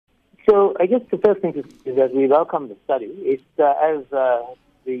So I guess the first thing to say is that we welcome the study. It's, as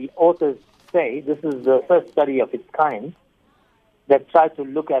the authors say, this is the first study of its kind that tries to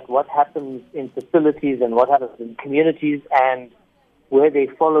look at what happens in facilities and what happens in communities, and where they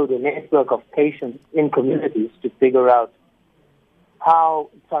follow the network of patients in communities to figure out how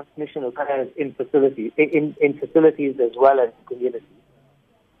transmission occurs in facilities, in facilities as well as communities.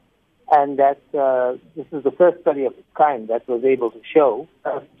 And that this is the first study of its kind that was able to show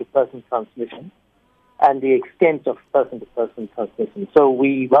person-to-person transmission and the extent of person-to-person transmission. So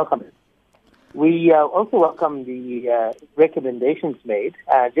we welcome it. We also welcome the recommendations made,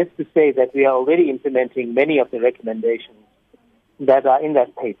 just to say that we are already implementing many of the recommendations that are in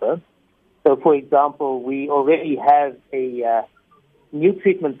that paper. So, for example, we already have a new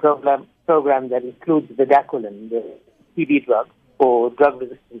treatment program that includes Vidaquilin, the TB drug for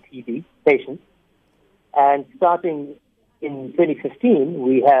drug-resistant TB patients. And starting in 2015,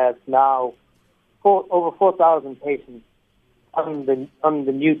 we have now over 4,000 patients on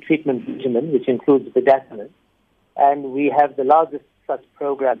the new treatment regimen, which includes Vidaquilin. And we have the largest such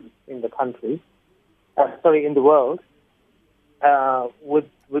program in the country, in the world,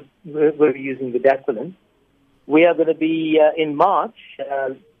 we're using Vidaquilin. We are going to be, in March,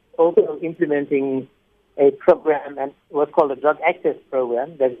 also implementing a program, and what's called a drug access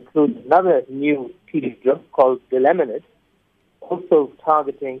program, that includes another new TB drug called Delaminid, also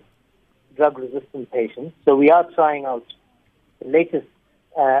targeting drug-resistant patients. So we are trying out the latest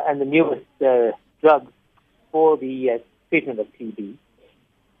and the newest drugs for the treatment of TB.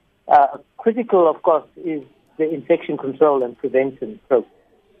 Critical, of course, is the infection control and prevention program,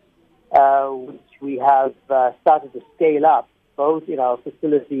 which we have started to scale up both in our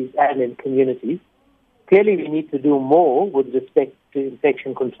facilities and in communities. Clearly, we need to do more with respect to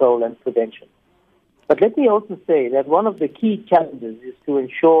infection control and prevention. But let me also say that one of the key challenges is to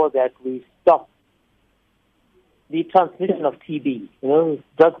ensure that we stop the transmission of TB,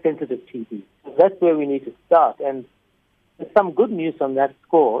 drug-sensitive TB. So that's where we need to start. And there's some good news on that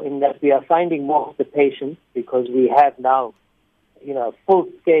score, in that we are finding more of the patients, because we have now,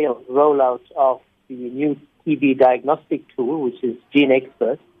 full-scale rollout of the new TB diagnostic tool, which is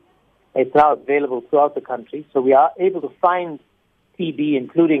GeneXpert. It's now available throughout the country. So we are able to find TB,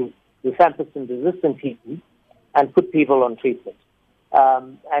 including rifampicin-resistant TB, and put people on treatment.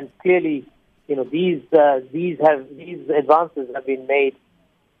 And clearly, these advances have been made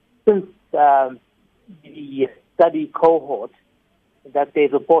since the study cohort that they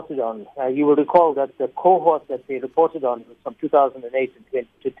reported on. You will recall that the cohort that they reported on was from 2008 to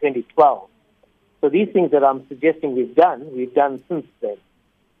 2012. So these things that I'm suggesting we've done since then.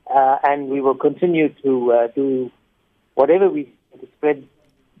 And we will continue to do whatever we can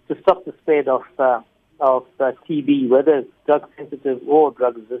to stop the spread of TB, whether it's drug-sensitive or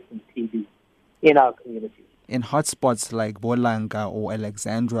drug-resistant TB in our communities. In hotspots like Bolanga or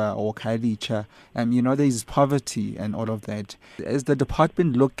Alexandra or Khayelitsha, there's poverty and all of that. Is the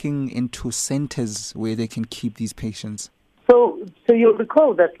department looking into centers where they can keep these patients? So you'll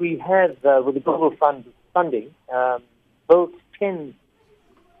recall that we have, with the Global Fund funding, built 10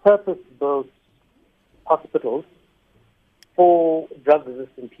 purpose-built hospitals for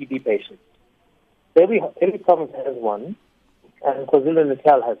drug-resistant TB patients. Every province has one, and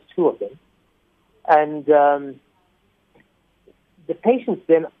KwaZulu-Natal has 2 of them. And the patients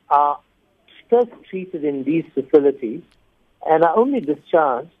then are first treated in these facilities and are only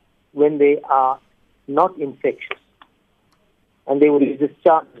discharged when they are not infectious. And they will be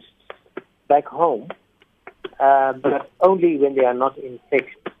discharged back home, but only when they are not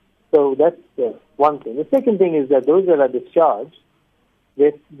infectious. So that's one thing. The second thing is that those that are discharged,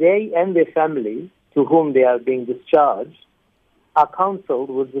 that they and their families to whom they are being discharged are counseled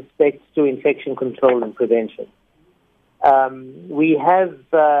with respect to infection control and prevention. We have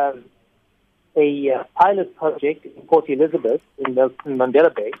a pilot project in Port Elizabeth in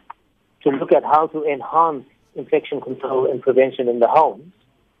Mandela Bay to look at how to enhance infection control and prevention in the homes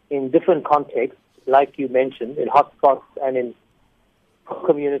in different contexts, like you mentioned, in hotspots and in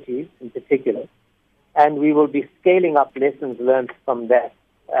communities in particular. And we will be scaling up lessons learned from that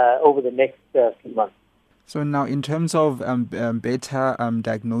over the next few months. So now, in terms of better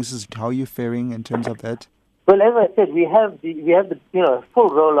diagnosis, how are you faring in terms of that? Well, as I said, we have the full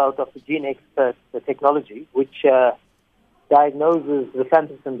rollout of the GeneXpert technology, which diagnoses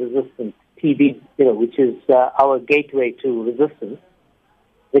rifampicin-resistant TB, which is our gateway to resistance.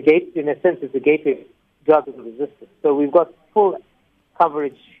 In a sense, is the gateway drug to resistance. So we've got full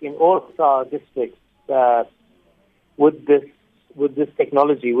coverage in all of our districts with this with this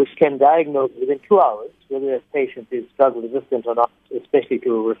technology, which can diagnose within 2 hours whether a patient is drug resistant or not, especially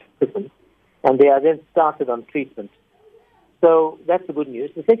to rifampicin, and they are then started on treatment. So that's the good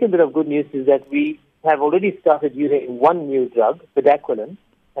news. The second bit of good news is that we have already started using one new drug, bedaquiline,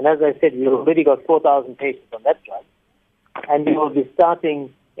 and as I said, we've already got 4,000 patients on that drug, and we will be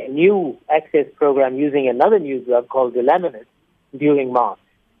starting a new access program using another new drug called delaminate during March.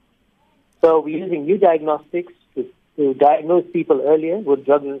 So we're using new diagnostics to diagnose people earlier with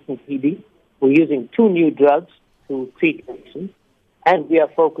drug-resistant TB. We're using 2 new drugs to treat patients, and we are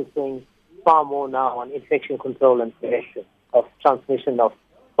focusing far more now on infection control and prevention of transmission of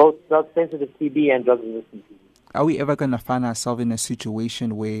both drug-sensitive TB and drug-resistant TB. Are we ever going to find ourselves in a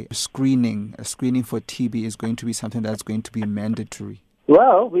situation where screening for TB is going to be something that's going to be mandatory?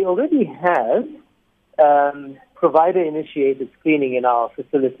 Well, we already have provider-initiated screening in our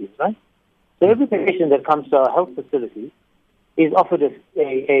facilities, right? So every patient that comes to our health facility is offered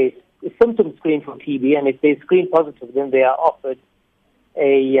a symptom screen for TB, and if they screen positive, then they are offered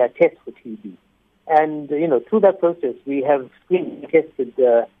a test for TB. And, through that process, we have screened and tested,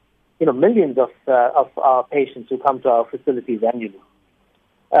 millions of our patients who come to our facilities annually.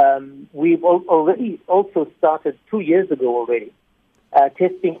 We've already also started 2 years ago already,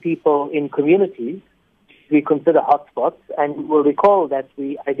 testing people in communities we consider hotspots, and you will recall that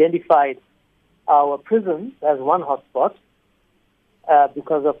we identified our prisons as one hotspot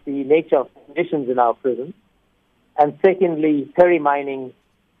because of the nature of conditions in our prisons, and secondly, peri-mining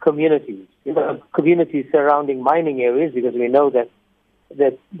communities, communities surrounding mining areas, because we know that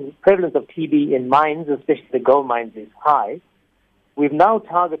the prevalence of TB in mines, especially the gold mines, is high. We've now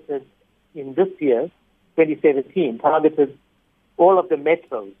targeted, in this year, 2017, targeted all of the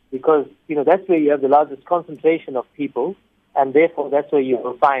metros because, that's where you have the largest concentration of people, and therefore that's where you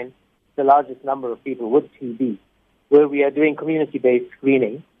will find the largest number of people with TB, where we are doing community-based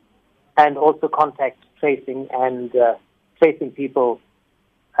screening and also contact tracing and tracing people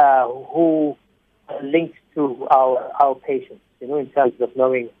who are linked to our patients, in terms of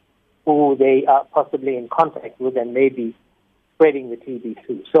knowing who they are possibly in contact with and maybe spreading the TB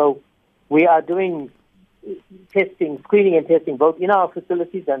too. So we are doing screening and testing both in our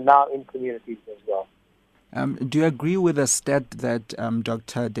facilities and now in communities as well. Do you agree with the stat that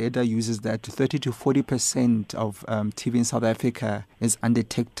Dr. Deda uses that 30 to 40% of TB in South Africa is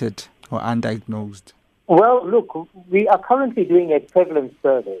undetected or undiagnosed? Well, look, we are currently doing a prevalence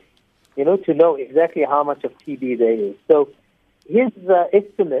survey, to know exactly how much of TB there is. So his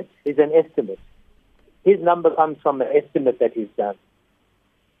estimate is an estimate. His number comes from an estimate that he's done.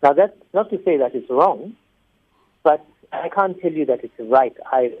 Now, that's not to say that it's wrong, but I can't tell you that it's right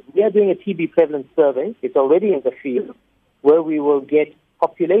either. We are doing a TB prevalence survey. It's already in the field, where we will get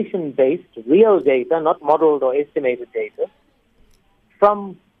population-based, real data, not modeled or estimated data,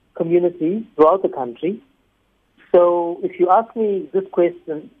 from communities throughout the country. So if you ask me this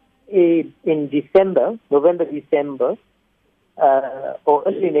question in November, December, or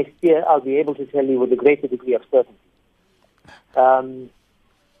early next year, I'll be able to tell you with a greater degree of certainty.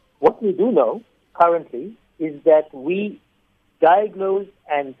 What we do know currently is that we diagnose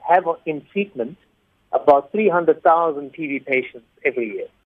and have in treatment about 300,000 TB patients every year.